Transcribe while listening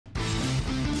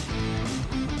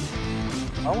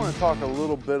I want to talk a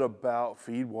little bit about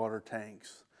feedwater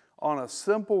tanks. On a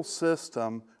simple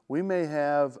system, we may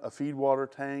have a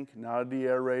feedwater tank, not a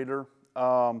deaerator,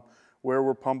 where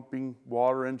we're pumping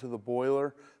water into the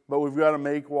boiler, but we've got to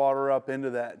make water up into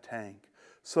that tank.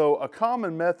 So a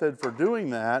common method for doing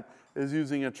that is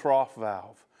using a trough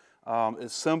valve.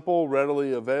 It's simple,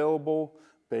 readily available,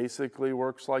 basically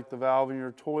works like the valve in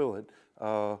your toilet.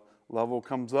 Level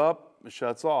comes up, it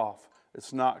shuts off.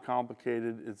 It's not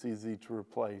complicated, it's easy to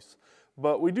replace.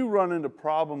 But we do run into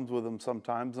problems with them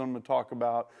sometimes, and I'm going to talk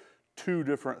about two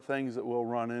different things that we'll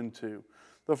run into.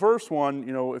 The first one,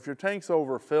 if your tank's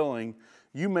overfilling,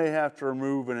 you may have to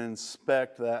remove and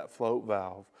inspect that float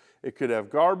valve. It could have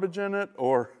garbage in it,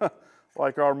 or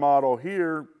like our model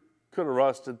here, could have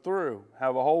rusted through,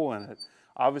 have a hole in it.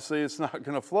 Obviously, it's not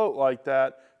going to float like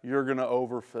that, you're going to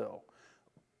overfill.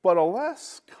 But a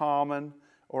less common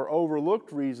or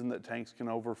overlooked reason that tanks can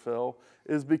overfill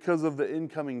is because of the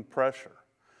incoming pressure.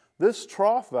 This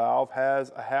trough valve has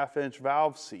a 1/2-inch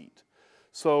valve seat.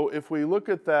 So if we look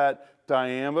at that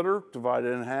diameter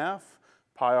divided in half,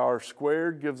 pi r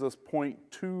squared gives us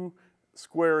 0.2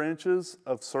 square inches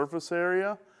of surface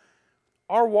area.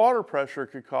 Our water pressure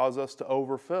could cause us to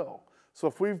overfill. So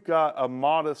if we've got a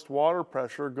modest water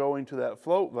pressure going to that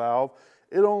float valve,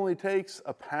 it only takes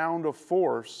a pound of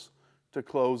force to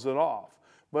close it off.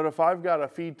 But if I've got a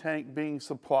feed tank being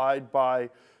supplied by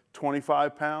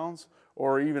 25 pounds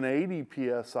or even 80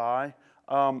 psi,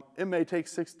 it may take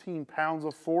 16 pounds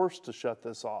of force to shut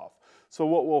this off. So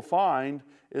what we'll find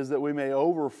is that we may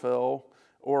overfill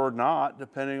or not,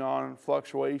 depending on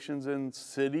fluctuations in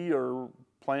city or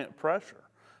plant pressure.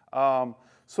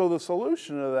 So the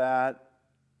solution to that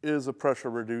is a pressure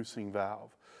reducing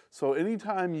valve. So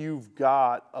anytime you've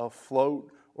got a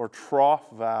float or trough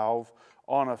valve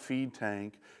on a feed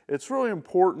tank, it's really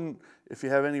important, if you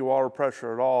have any water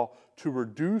pressure at all, to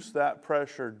reduce that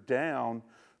pressure down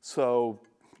so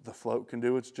the float can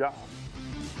do its job.